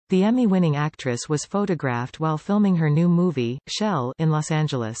The Emmy-winning actress was photographed while filming her new movie, Shell, in Los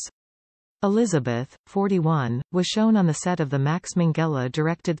Angeles. Elisabeth, 41, was shown on the set of the Max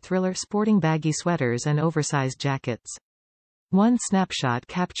Minghella-directed thriller sporting baggy sweaters and oversized jackets. One snapshot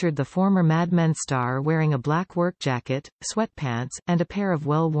captured the former Mad Men star wearing a black work jacket, sweatpants, and a pair of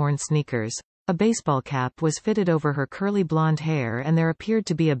well-worn sneakers. A baseball cap was fitted over her curly blonde hair and there appeared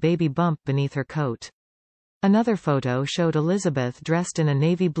to be a baby bump beneath her coat. Another photo showed Elisabeth dressed in a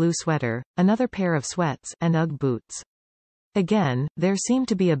navy blue sweater, another pair of sweats, and Ugg boots. Again, there seemed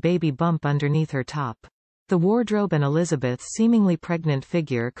to be a baby bump underneath her top. The wardrobe and Elisabeth's seemingly pregnant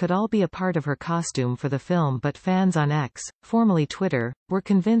figure could all be a part of her costume for the film, but fans on X, formerly Twitter, were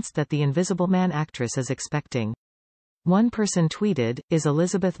convinced that the Invisible Man actress is expecting. One person tweeted, "Is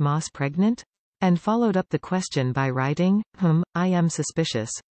Elisabeth Moss pregnant?" and followed up the question by writing, I am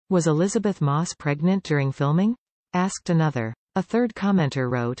suspicious. Was Elisabeth Moss pregnant during filming? Asked another. A third commenter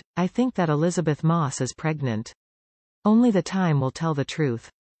wrote, I think that Elisabeth Moss is pregnant. Only the time will tell the truth.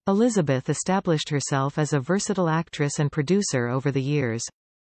 Elisabeth established herself as a versatile actress and producer over the years.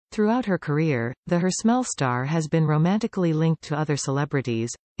 Throughout her career, the Her Smell star has been romantically linked to other celebrities,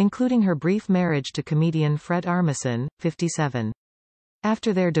 including her brief marriage to comedian Fred Armisen, 57.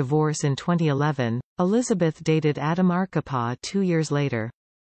 After their divorce in 2011, Elisabeth dated Adam Arkapaw 2 years later.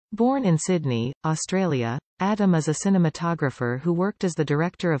 Born in Sydney, Australia, Adam is a cinematographer who worked as the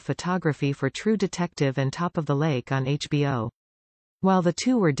director of photography for True Detective and Top of the Lake on HBO. While the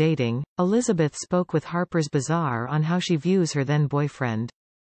two were dating, Elisabeth spoke with Harper's Bazaar on how she views her then-boyfriend.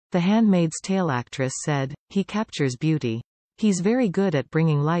 The Handmaid's Tale actress said, "He captures beauty. He's very good at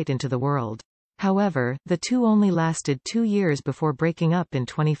bringing light into the world." However, the two only lasted 2 years before breaking up in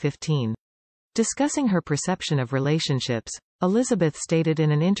 2015. Discussing her perception of relationships, Elisabeth stated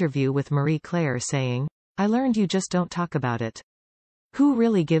in an interview with Marie Claire saying, I learned you just don't talk about it. Who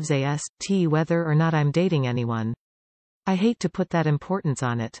really gives a st whether or not I'm dating anyone? I hate to put that importance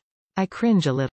on it. I cringe a little.